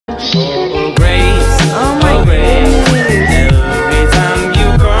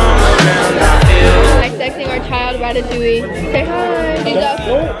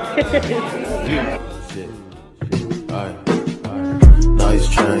Nice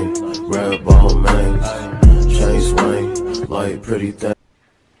chain, red bone mangs, chain swing, like pretty thing.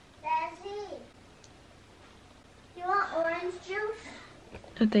 Desi, you want orange juice?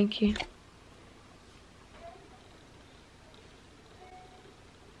 No, thank you.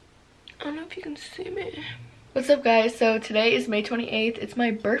 I don't know if you can see me. What's up, guys? So today is May 28th. It's my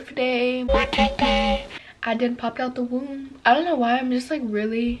birthday. I didn't pop out the womb. I don't know why. I'm just like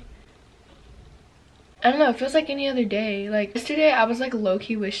really, I don't know, it feels like any other day. Like yesterday I was like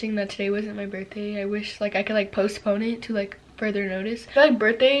low-key wishing that today wasn't my birthday. I wish like I could like postpone it to like further notice. I feel like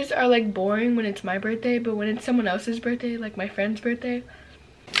birthdays are like boring when it's my birthday, but when it's someone else's birthday, like my friend's birthday.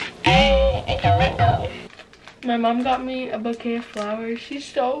 My mom got me a bouquet of flowers.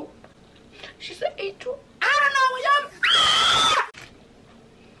 She's an angel. I don't know what y'all.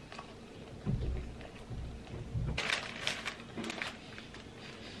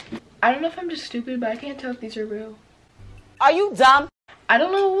 I don't know if I'm just stupid, but I can't tell if these are real. Are you dumb? I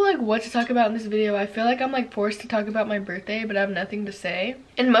don't know like what to talk about in this video. I feel like I'm like forced to talk about my birthday, but I have nothing to say.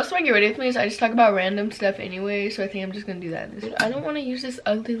 And most of my get ready with me is I just talk about random stuff anyway, so I think I'm just gonna do that. I don't want to use this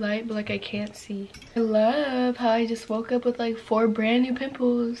ugly light, but like I can't see. I love how I just woke up with like 4 brand new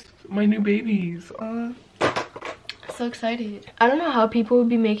pimples. My new babies. So excited. I don't know how people would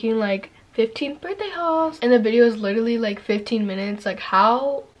be making like 15 birthday hauls, and the video is literally like 15 minutes. Like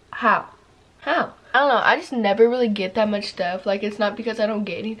how? I don't know, I just never really get that much stuff. Like it's not because I don't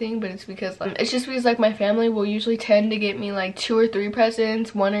get anything, but it's because like it's just because like my family will usually tend to get me like 2 or 3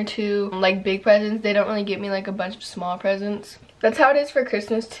 presents, 1 or 2 like big presents. They don't really get me like a bunch of small presents. That's how it is for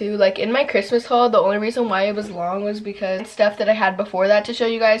Christmas too. Like in my Christmas haul, the only reason why it was long was because stuff that I had before that to show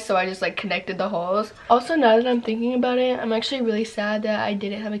you guys, so I just like connected the hauls. Also, now that I'm thinking about it, I'm actually really sad that I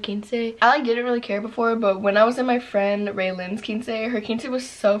didn't have a quince. I like didn't really care before, but when I was in my friend Raylynn's quince, her quince was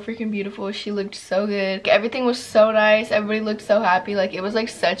so freaking beautiful. She looked so good. Like, everything was so nice. Everybody looked so happy. Like it was like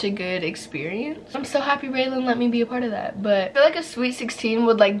such a good experience. I'm so happy Raylynn let me be a part of that. But I feel like a sweet 16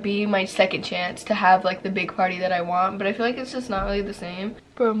 would like be my second chance to have like the big party that I want, but I feel like it's just not really the same.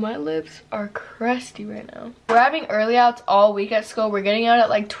 Bro, my lips are crusty right now. We're having early outs all week at school. We're getting out at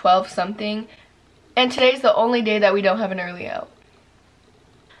like 12 something, and today's the only day that we don't have an early out.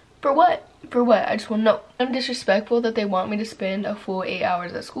 For what? For what? I just want to know. I'm disrespectful that they want me to spend a full 8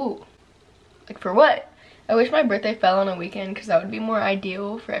 hours at school. Like for what? I wish my birthday fell on a weekend because that would be more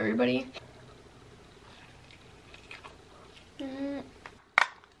ideal for everybody.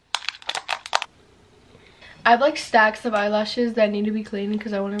 I have like stacks of eyelashes that need to be cleaned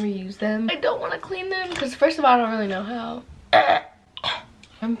because I want to reuse them. I don't want to clean them because first of all, I don't really know how.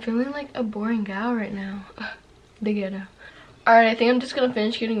 I'm feeling like a boring gal right now. The ghetto. Alright, I think I'm just gonna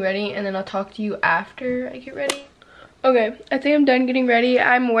finish getting ready and then I'll talk to you after I get ready. Okay, I think I'm done getting ready.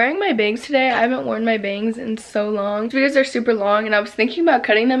 I'm wearing my bangs today. I haven't worn my bangs in so long. It's because they're super long and I was thinking about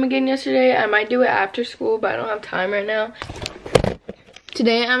cutting them again yesterday. I might do it after school, but I don't have time right now.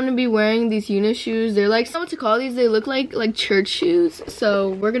 Today I'm gonna be wearing these uni shoes. They're like, I don't know what to call these. They look like church shoes. So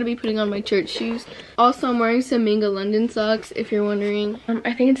we're gonna be putting on my church shoes. Also, I'm wearing some Minga London socks, if you're wondering.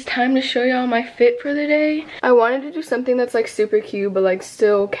 I think it's time to show y'all my fit for the day. I wanted to do something that's like super cute, but like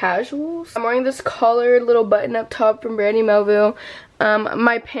still casual. I'm wearing this collared little button up top from Brandy Melville.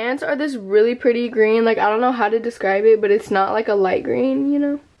 My pants are this really pretty green. Like I don't know how to describe it, but it's not like a light green, you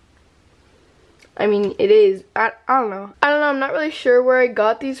know? I mean, it is. I don't know. I'm not really sure where I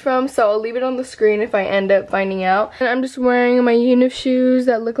got these from, so I'll leave it on the screen if I end up finding out. And I'm just wearing my uni shoes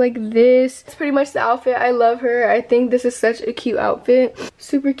that look like this. It's pretty much the outfit. I love her. I think this is such a cute outfit.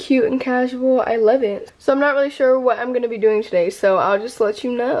 Super cute and casual. I love it. So I'm not really sure what I'm going to be doing today, so I'll just let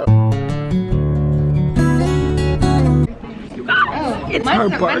you know. It's her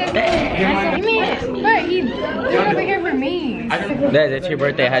birthday. You mean, what? He's over here for me. That's your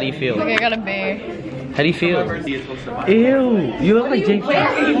birthday. How do you feel? Okay, I got a bear. How do you feel? Ew, you look like Jake.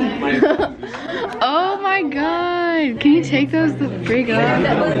 Oh my god. Can you take those the frig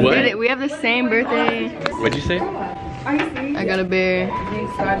off? What? We have the same birthday. What'd you say? I got a bear.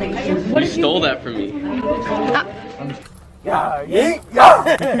 You stole that from me.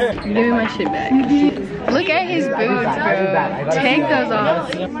 Give me my shit back. Look at his boots, bro. Take those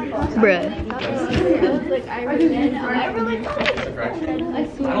off. Bruh.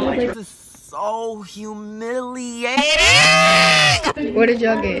 This is so humiliating. What did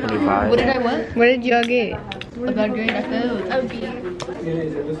y'all get? 25. What did I what? What did y'all get? About grade I failed. A B.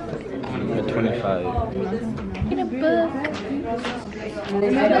 25. Get a book.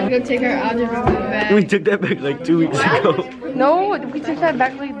 I'm gonna take our algebra book back. We took that back like 2 weeks ago. No, we took that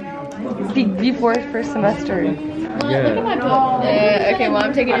back like before first semester. Look at my book. Okay, well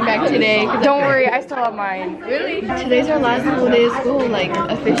I'm taking it back today. Don't worry, I still have mine. Really? Today's our last full day of school, like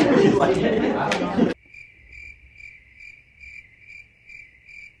officially.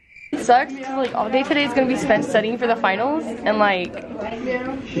 It sucks because like all day today is gonna be spent studying for the finals and like.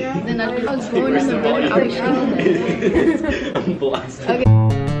 Then I was going in the river. I was shaking it. I'm blasted. Okay.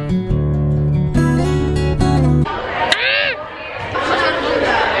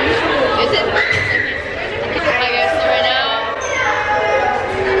 Is it? I guess right now.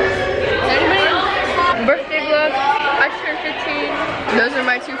 Anybody? Birthday vlog. I turned 15. Those are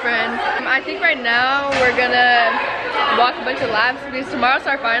my two friends. I think right now we're gonna walk a bunch of laps because tomorrow's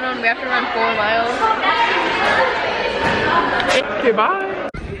our final and we have to run 4 miles. Okay, bye.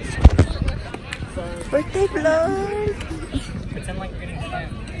 Birthday vlog. Pretend like you're getting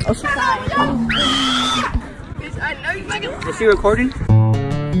stamped. Oh, sorry. I know you fucking. Is she recording?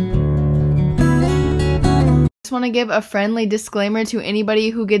 Just want to give a friendly disclaimer to anybody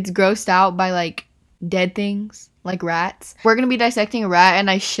who gets grossed out by like dead things like rats. We're gonna be dissecting a rat and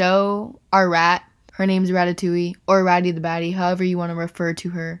I show our rat. Her name's Ratatouille or Ratty the Batty, however you want to refer to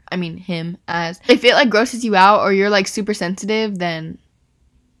her. I mean him as. If it like grosses you out or you're like super sensitive, then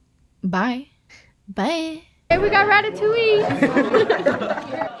bye. Bye. Hey, we got Ratatouille.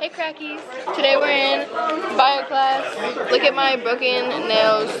 Hey crackies. Today we're in bio class. Look at my broken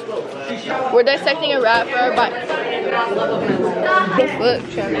nails. We're dissecting a rat for our bio. Look,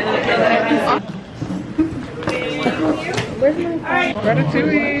 where's my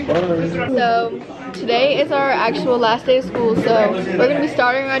Ratatouille. So today is our actual last day of school, so we're gonna be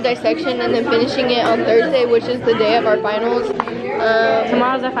starting our dissection and then finishing it on Thursday, which is the day of our finals.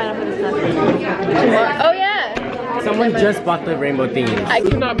 Tomorrow's our final for this semester. Tomorrow. Oh yeah. Someone just bought the rainbow thingies. I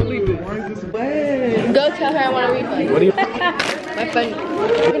cannot believe it. Go tell her I want a refund. What do you? My friend.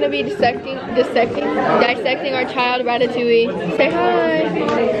 We're gonna be dissecting our child Ratatouille. Say hi.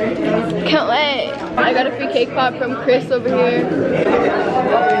 Can't wait. I got a free cake pop from Chris over here.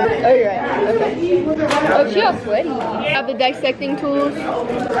 Oh, you're right. Okay. Oh, she all sweaty. I have the dissecting tools.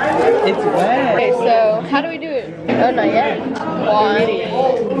 It's wet. Okay, so how do we do it? Oh, not yet. Why?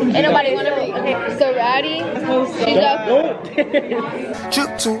 Ain't nobody wanna be. Okay, so Ratty, she's up.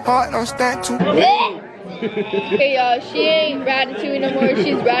 Shoot too hard, don't stand too. Okay, y'all, she ain't Ratatouille no more.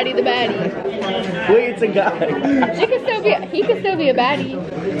 She's Ratty the Batty. Wait, it's a guy. He can still be a baddie.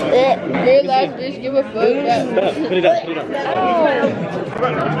 Your last bitch give a fuck. Put it up, put it up.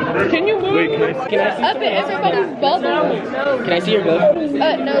 Can you move? Wait, can I see Up in everybody's bubble. Can I see your glove? No,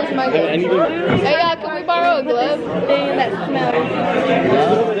 it's my glove. I need to. Hey, y'all, can we borrow a glove? Thing that smells.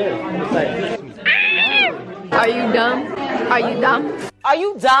 Over there. This side. Are you dumb? Are you dumb? Are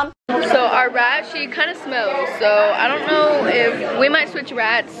you dumb? So our rat, she kind of smells. So I don't know if we might switch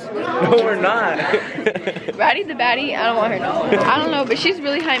rats. No, we're not. Ratty the Batty, I don't want her no. I don't know, but she's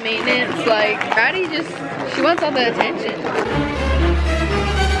really high maintenance. Like Ratty she wants all the attention.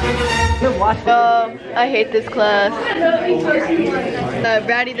 I hate this class.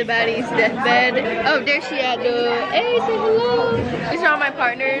 Ratty the Batty's deathbed. Oh, there she at, dude. Hey, say hello. These are all my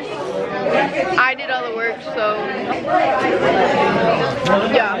partners. I did all the work, so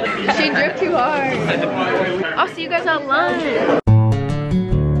yeah. She dripped too hard. I'll see you guys at lunch.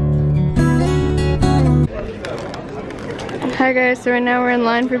 Hi guys, so right now we're in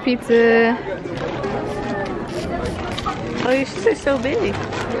line for pizza. Oh, your shoes are so big.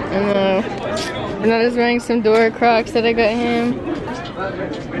 I know. And I'm just wearing some Dora Crocs that I got him.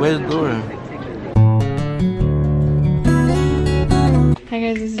 Where's Grwm? Hi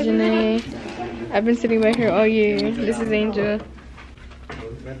guys, this is Janae. I've been sitting by here all year. This is Angel.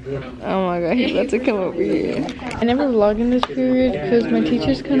 Oh my god, he's about to come over here. I never vlog in this period because my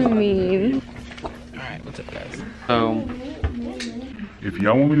teacher's kind of mean. Alright, what's up guys? If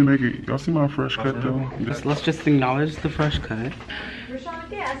y'all want me to make it, y'all see my fresh cut though? Let's just acknowledge the fresh cut.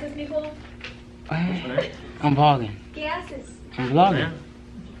 I'm vlogging. I'm vlogging.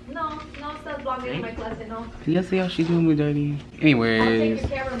 No, stop vlogging in my class, no. Yes, yeah, she's doing me dirty. Anyways,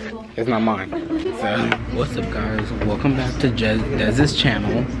 it's not mine. So, what's up guys? Welcome back to Dez's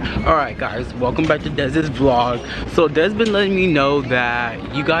channel. Alright guys, welcome back to Dez's vlog. So Dez been letting me know that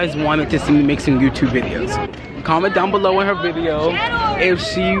you guys wanted to see me make some YouTube videos. Comment down below in her video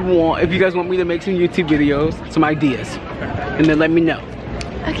if you guys want me to make some YouTube videos, some ideas. And then let me know.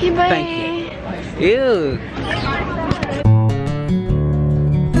 Okay, bye. Thank you. Ew.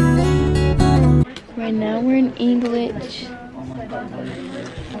 Right now we're in English.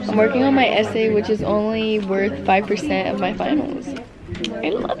 I'm working on my essay, which is only worth 5% of my finals. I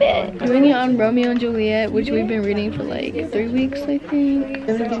love it. Doing it on Romeo and Juliet, which we've been reading for like 3 weeks, I think.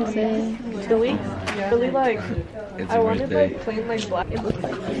 Anything to say? the weeks. Yeah. Really like, It's I wanted birthday. like plain like black. It looks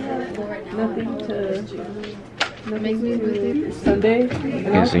like nothing to Make me birthday. Sunday.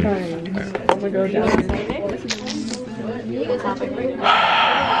 And I was see. crying. Oh my god.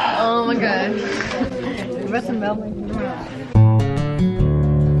 Oh my god.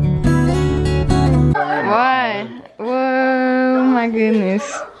 Why? Whoa, my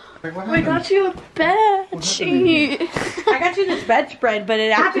goodness. We got you a bed sheet. I got you this bedspread, but I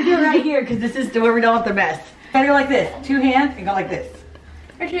have to do it right here because this is where we don't want the mess. Gotta go like this. 2 hands and go like this.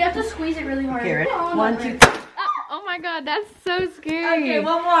 Actually, you have to squeeze it really hard. Okay, ready? 1, 2. Oh my god, that's so scary. Okay,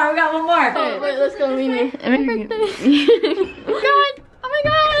 one more. We got one more. Oh, wait, let's go, Mimi. Oh my god. Oh my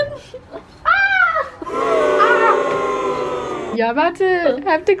god. Y'all about to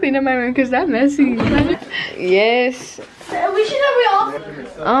have to clean up my room because that's messy. Yes. We should have all.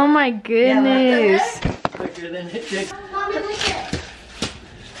 Oh my goodness. Mommy, look at it.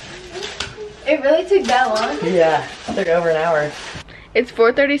 It really took that long? Yeah, it took over an hour. It's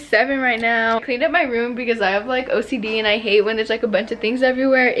 4:37 right now. I cleaned up my room because I have like OCD and I hate when there's like a bunch of things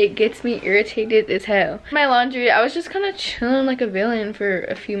everywhere. It gets me irritated as hell. My laundry, I was just kind of chilling like a villain for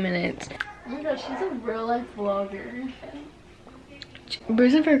a few minutes. Oh my gosh, she's a real life vlogger.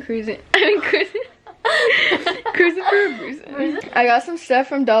 Bruising for cruising. I mean cruising. Cruising for bruising. I got some stuff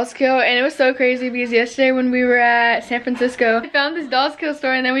from Dolls Kill and it was so crazy because yesterday when we were at San Francisco, I found this Dolls Kill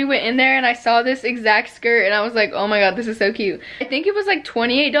store and then we went in there and I saw this exact skirt and I was like, oh my god, this is so cute. I think it was like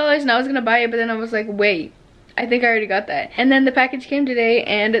 $28 and I was gonna buy it, but then I was like, wait, I think I already got that. And then the package came today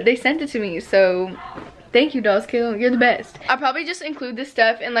and they sent it to me, so thank you, Dolls Kill, you're the best. I'll probably just include this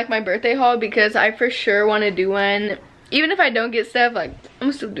stuff in like my birthday haul because I for sure want to do one. Even if I don't get stuff, like, I'm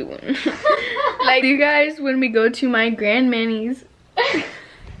gonna still do one. Like, you guys, when we go to my grandmanny's.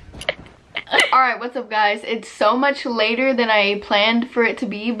 Alright, what's up, guys? It's so much later than I planned for it to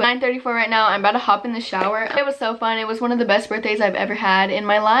be, but 9:34 right now. I'm about to hop in the shower. It was so fun. It was one of the best birthdays I've ever had in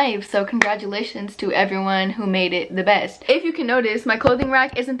my life, so congratulations to everyone who made it the best. If you can notice, my clothing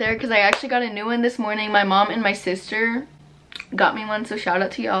rack isn't there because I actually got a new one this morning. My mom and my sister got me one, so shout out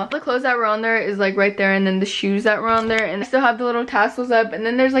to y'all. The clothes that were on there is like right there, and then the shoes that were on there, and I still have the little tassels up, and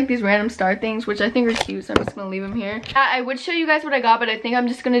then there's like these random star things which I think are cute, so I'm just gonna leave them here. I would show you guys what I got, but I think I'm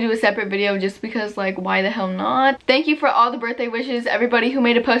just gonna do a separate video just because, like, why the hell not? Thank you for all the birthday wishes. Everybody who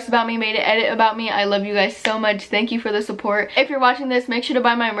made a post about me, made an edit about me, I love you guys so much. Thank you for the support. If you're watching this, make sure to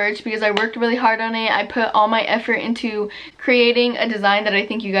buy my merch because I worked really hard on it. I put all my effort into creating a design that I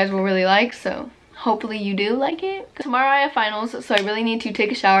think you guys will really like, so hopefully you do like it. Tomorrow I have finals, so I really need to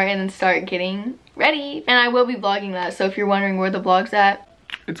take a shower and then start getting ready. And I will be vlogging that, so if you're wondering where the vlog's at,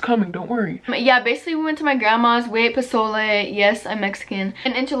 It's coming, don't worry. yeah, basically we went to my grandma's, we ate pozole, yes, I'm Mexican,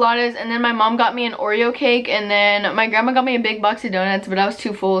 and enchiladas, and then my mom got me an Oreo cake, and then my grandma got me a big box of donuts, but I was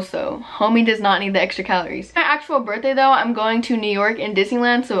too full, so homie does not need the extra calories. My actual birthday though, I'm going to New York and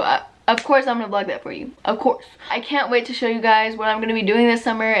Disneyland, so of course I'm gonna vlog that for you, of course. I can't wait to show you guys what I'm gonna be doing this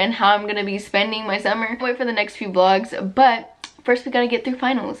summer and how I'm gonna be spending my summer. Wait for the next few vlogs, but first we gotta get through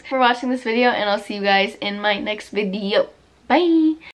finals. Thanks for watching this video, and I'll see you guys in my next video. Bye!